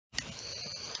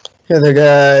Hey there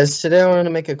guys, today I wanted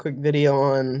to make a quick video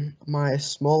on my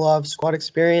Smolov squat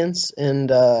experience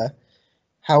and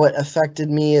how it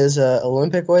affected me as an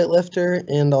Olympic weightlifter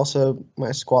and also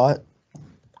my squat.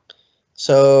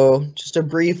 So just a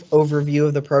brief overview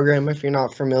of the program if you're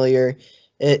not familiar.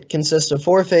 It consists of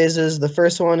 4 phases. The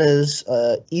first one is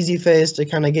easy phase to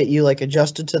kind of get you like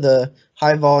adjusted to the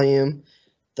high volume.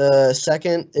 The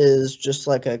second is just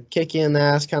like a kick you in the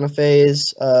ass kind of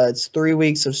phase. It's 3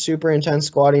 weeks of super intense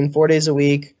squatting, 4 days a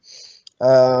week.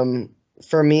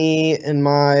 For me, in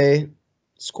my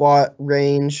squat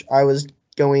range, I was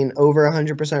going over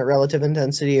 100% relative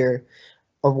intensity or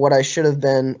of what I should have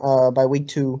been by week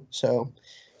 2. So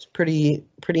it's pretty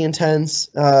intense.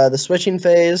 The switching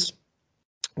phase,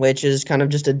 which is kind of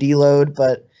just a deload,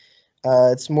 but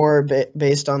it's more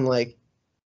based on like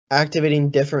activating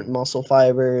different muscle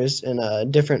fibers and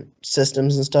different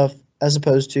systems and stuff as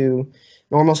opposed to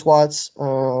normal squats.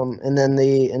 And then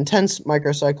the intense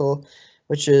microcycle,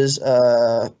 which is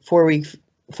 4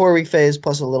 week phase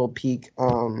plus a little peak,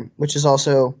 which is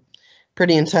also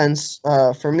pretty intense.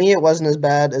 For me, it wasn't as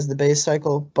bad as the base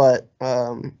cycle, but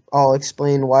I'll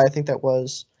explain why I think that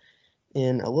was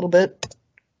in a little bit.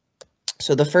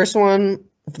 So the first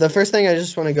thing I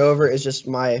just want to go over is just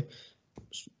my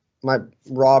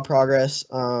raw progress.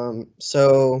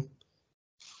 So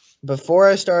before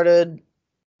I started,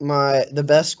 the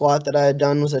best squat that I had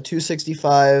done was a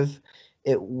 265.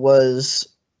 It was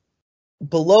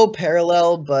below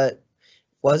parallel, but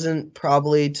wasn't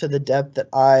probably to the depth that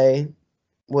I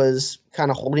was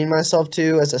kind of holding myself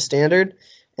to as a standard.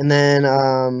 And then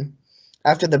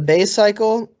after the base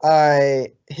cycle,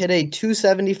 I hit a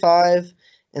 275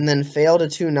 and then failed a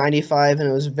 295, and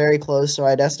it was very close. So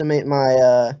I'd estimate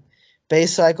my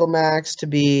base cycle max to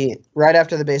be, right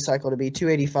after the base cycle, to be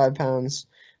 285 pounds.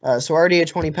 So already a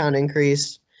 20-pound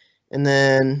increase. And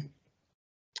then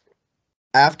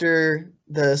after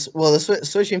this, well, the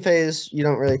switching phase, you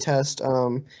don't really test.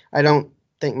 I don't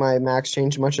think my max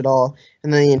changed much at all.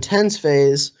 And then the intense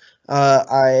phase,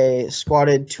 I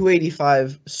squatted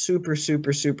 285 super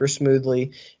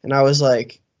smoothly. And I was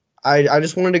like, I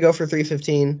just wanted to go for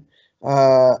 315.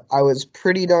 I was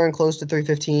pretty darn close to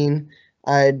 315.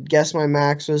 I'd guess my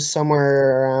max was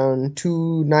somewhere around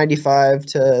 295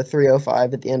 to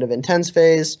 305 at the end of intense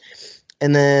phase.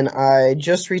 And then I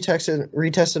just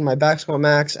retested my back squat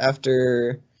max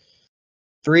after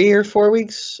 3 or 4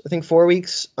 weeks, I think 4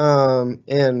 weeks,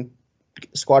 and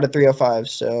squatted 305.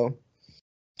 So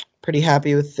pretty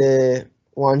happy with the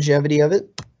longevity of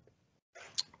it.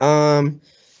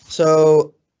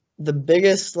 So the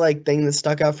biggest thing that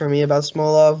stuck out for me about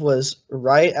Smolov was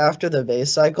right after the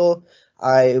base cycle,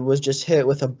 I was just hit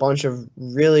with a bunch of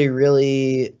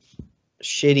really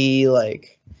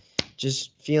shitty,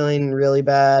 just feeling really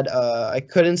bad. I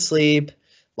couldn't sleep,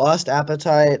 lost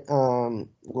appetite,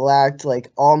 lacked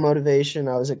all motivation.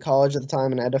 I was at college at the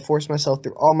time and I had to force myself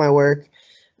through all my work.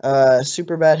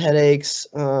 Super bad headaches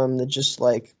that just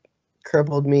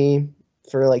crippled me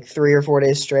for 3 or 4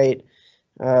 days straight.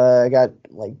 I got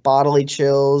bodily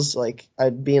chills.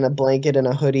 I'd be in a blanket and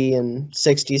a hoodie in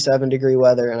 67-degree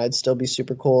weather and I'd still be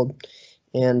super cold.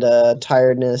 And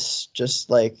tiredness,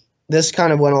 just this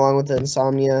kind of went along with the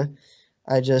insomnia.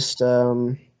 I just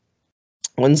wouldn't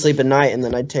sleep at night, and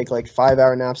then I'd take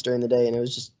 5-hour naps during the day, and it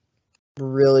was just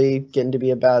really getting to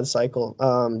be a bad cycle.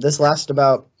 This lasted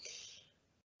about,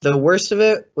 the worst of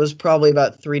it was probably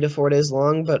about 3 to 4 days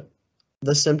long, but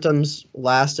the symptoms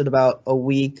lasted about a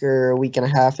week or a week and a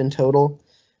half in total.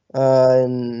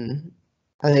 And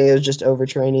I think it was just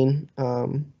overtraining,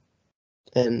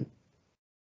 and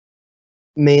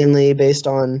mainly based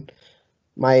on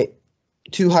my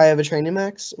too high of a training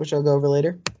max, which I'll go over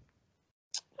later.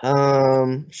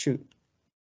 Shoot.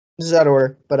 This is out of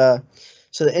order, but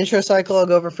so the intro cycle I'll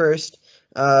go over first.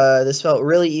 This felt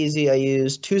really easy. I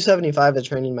used 275 as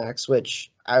training max,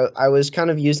 which I was kind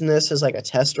of using this as a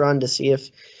test run to see if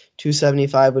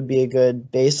 275 would be a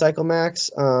good base cycle max,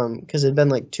 because it'd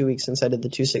been 2 weeks since I did the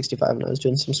 265 and I was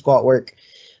doing some squat work.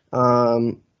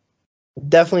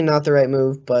 Definitely not the right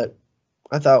move, but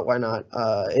I thought, why not?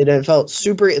 It felt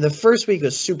super. The first week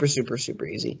was super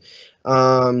easy.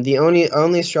 The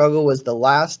only struggle was the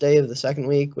last day of the second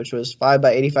week, which was 5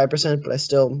 by 85%, but I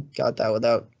still got that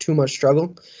without too much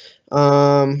struggle.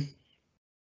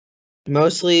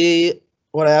 Mostly,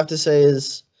 what I have to say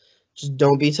is just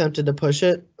don't be tempted to push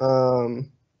it.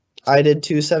 I did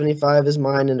 275 as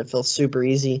mine, and it felt super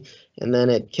easy, and then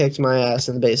it kicked my ass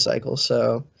in the base cycle.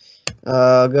 So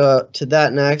I'll go to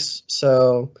that next.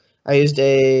 So I used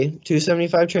a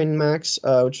 275 training max,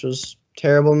 which was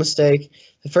terrible mistake.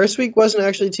 The first week wasn't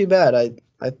actually too bad.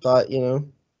 I thought,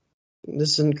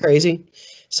 This isn't crazy.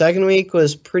 Second week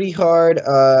was pretty hard.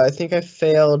 I think I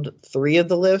failed 3 of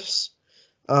the lifts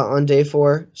on day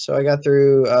 4. So I got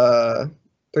through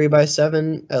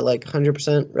 3x7 at like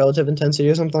 100% relative intensity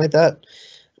or something like that.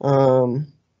 Or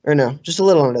no, just a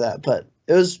little under that, but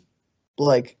it was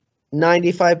like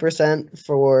 95%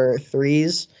 for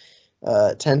threes,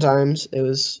 10 times. It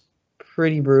was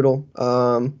pretty brutal.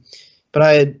 But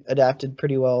I had adapted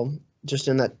pretty well just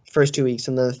in that first 2 weeks,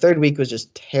 and then the third week was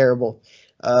just terrible.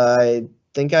 I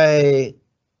think I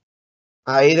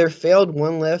either failed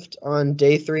one lift on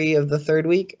day 3 of the third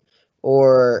week,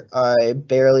 or I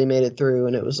barely made it through,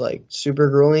 and it was like super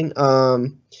grueling.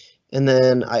 And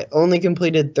then I only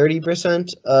completed 30%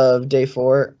 of day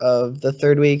 4 of the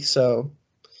third week, so,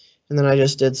 and then I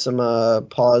just did some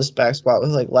paused back squat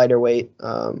with like lighter weight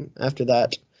after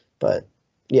that. But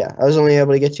yeah, I was only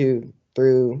able to get through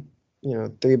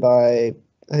 3 by,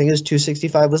 I think it was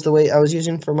 265 was the weight I was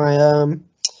using for my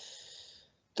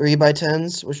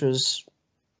 3x10s, which was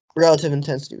relative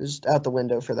intensity was out the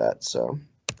window for that. So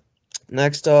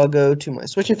next I'll go to my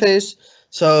switching phase.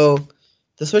 So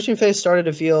the switching phase started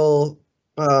to feel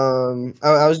I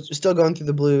was still going through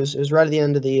the blues. It was right at the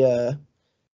end of the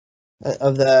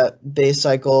of that base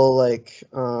cycle, like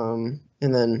and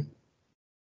then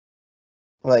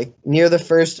like near the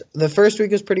first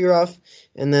week was pretty rough,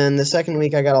 and then the second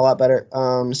week I got a lot better.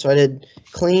 So I did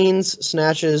cleans,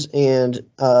 snatches, and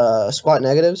squat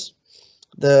negatives.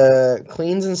 The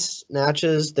cleans and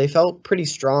snatches, they felt pretty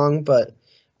strong, but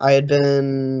I had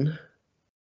been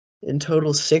in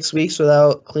total 6 weeks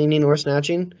without cleaning or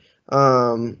snatching.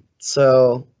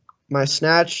 So my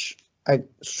snatch, I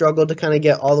struggled to kind of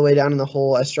get all the way down in the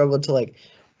hole. I struggled to like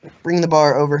bring the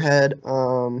bar overhead.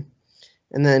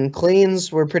 And then cleans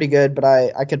were pretty good, but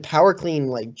I could power clean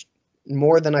like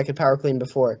more than I could power clean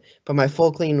before. But my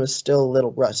full clean was still a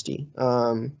little rusty.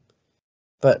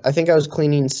 But I think I was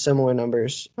cleaning similar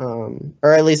numbers, or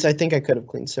at least I think I could have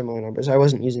cleaned similar numbers. I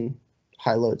wasn't using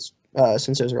high loads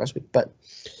since it was a rest week.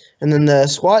 And then the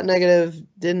squat negative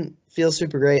didn't feel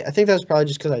super great. I think that was probably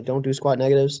just because I don't do squat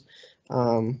negatives,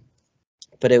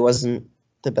 but it wasn't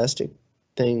the best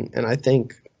thing, and I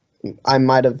think I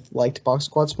might have liked box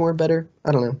squats more better.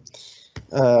 I don't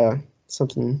know.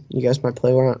 Something you guys might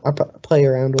play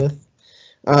around with.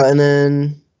 And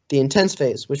then the intense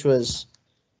phase, which was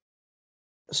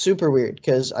super weird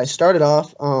because I started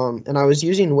off and I was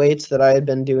using weights that I had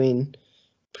been doing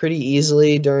pretty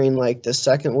easily during like the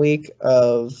second week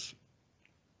of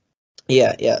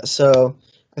so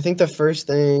I think the first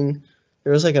thing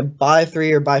there was like a by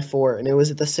 3 or by 4, and it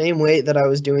was at the same weight that I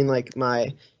was doing like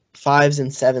my 5s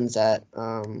and 7s at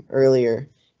earlier,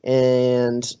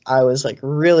 and I was like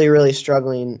really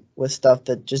struggling with stuff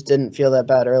that just didn't feel that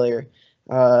bad earlier,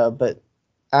 but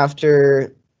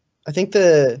after I think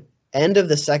the end of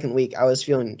the second week, I was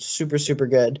feeling super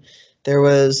good. There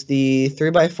was the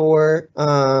 3x4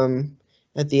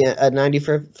 at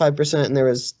 95%, and there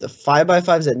was the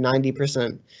 5x5s at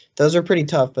 90%. Those are pretty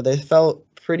tough, but they felt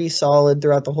pretty solid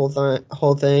throughout the whole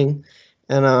thing.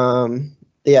 And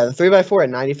the 3x4 at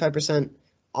 95%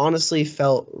 honestly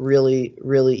felt really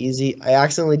easy. I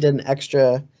accidentally did an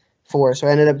extra 4, so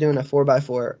I ended up doing a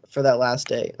 4x4 for that last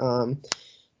day.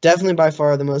 Definitely by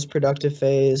far the most productive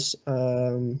phase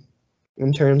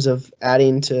in terms of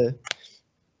adding to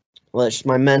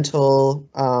my mental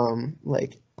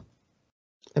like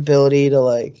ability to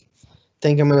like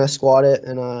think I'm gonna squat it,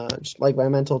 and just like my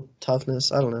mental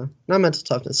toughness. I don't know, not mental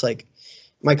toughness, like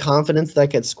my confidence that I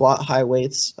could squat high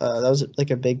weights. That was like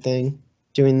a big thing.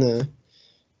 Doing the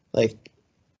like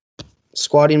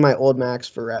squatting my old max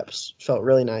for reps felt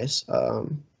really nice.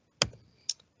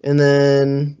 And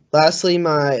then lastly,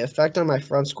 my effect on my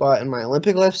front squat and my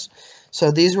Olympic lifts.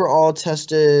 So these were all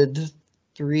tested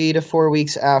 3 to 4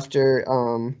 weeks after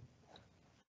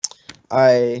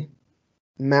I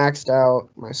maxed out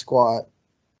my squat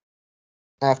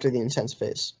after the intense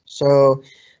phase. So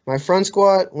my front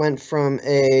squat went from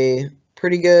a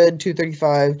pretty good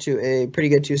 235 to a pretty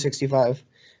good 265.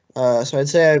 So I'd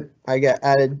say I got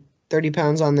added 30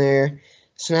 pounds on there.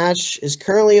 Snatch is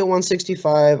currently at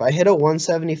 165. I hit a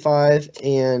 175,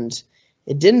 and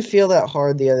it didn't feel that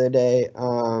hard the other day.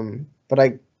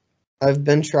 But I've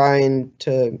been trying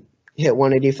to hit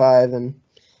 185, and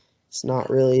it's not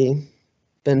really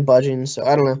been budging. So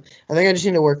I don't know. I think I just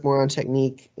need to work more on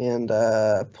technique and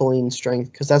pulling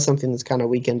strength, because that's something that's kind of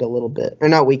weakened a little bit, or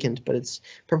not weakened, but it's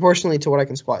proportionally to what I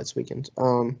can squat, it's weakened.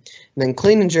 And then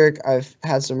clean and jerk, I've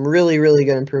had some really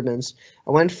good improvements.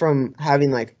 I went from having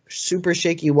like super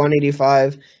shaky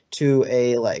 185 to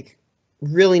a like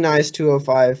really nice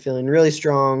 205, feeling really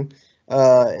strong.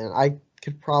 And I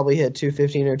could probably hit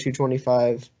 215 or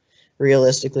 225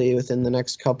 realistically within the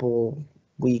next couple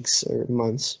weeks or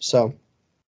months. So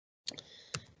I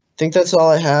think that's all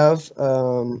I have.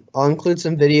 I'll include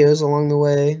some videos along the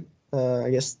way. I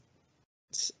guess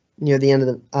it's near the end of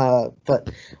the but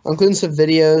I'll include some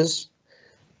videos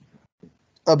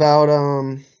about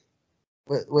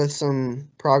with some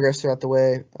progress throughout the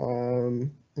way,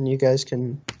 and you guys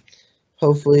can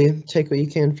hopefully take what you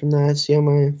can from that, see how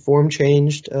my form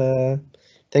changed.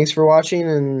 Thanks for watching,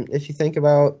 and if you think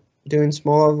about doing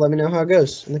Smolov, let me know how it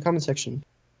goes in the comment section.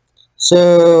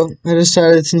 So I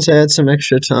decided, since I had some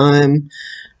extra time,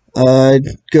 I'd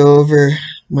go over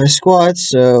my squats.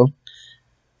 So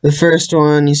the first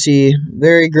one, you see,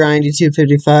 very grindy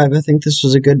 255. I think this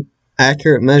was a good,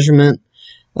 accurate measurement.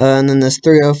 And then this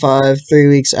 305, 3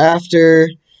 weeks after.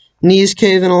 Knees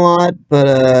caving a lot,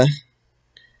 but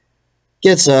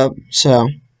gets up, so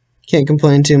can't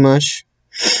complain too much.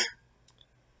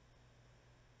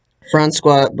 Front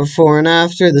squat before and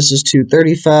after. This is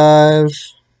 235.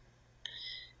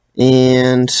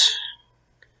 And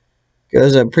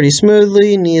goes up pretty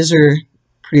smoothly. Knees are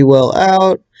pretty well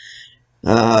out.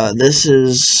 This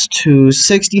is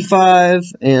 265,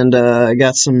 and I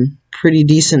got some pretty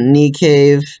decent knee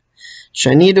cave, which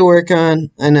I need to work on,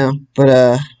 I know,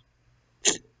 but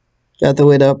got the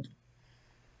weight up. I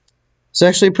was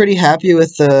actually pretty happy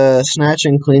with the snatch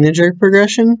and clean and jerk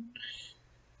progression.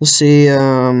 We'll see,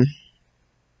 the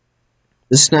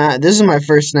snatch, this is my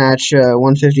first snatch,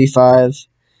 155,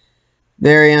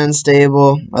 very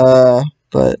unstable,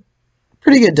 but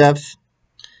pretty good depth.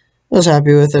 I was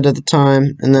happy with it at the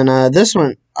time. And then this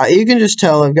one, you can just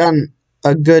tell I've gotten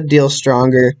a good deal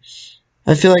stronger.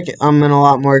 I feel like I'm in a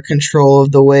lot more control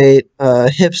of the weight.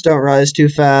 Hips don't rise too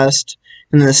fast,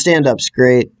 and the stand-up's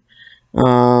great.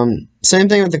 Same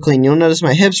thing with the clean. You'll notice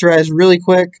my hips rise really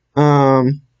quick,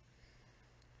 and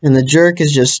the jerk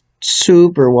is just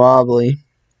super wobbly.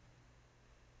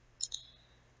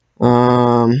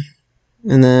 And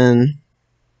then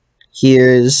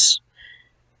here's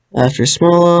after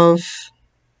Smolov.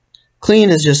 Clean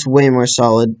is just way more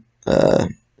solid,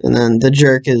 and then the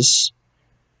jerk is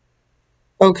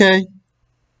okay,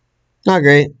 not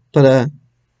great, but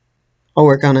I'll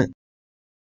work on it.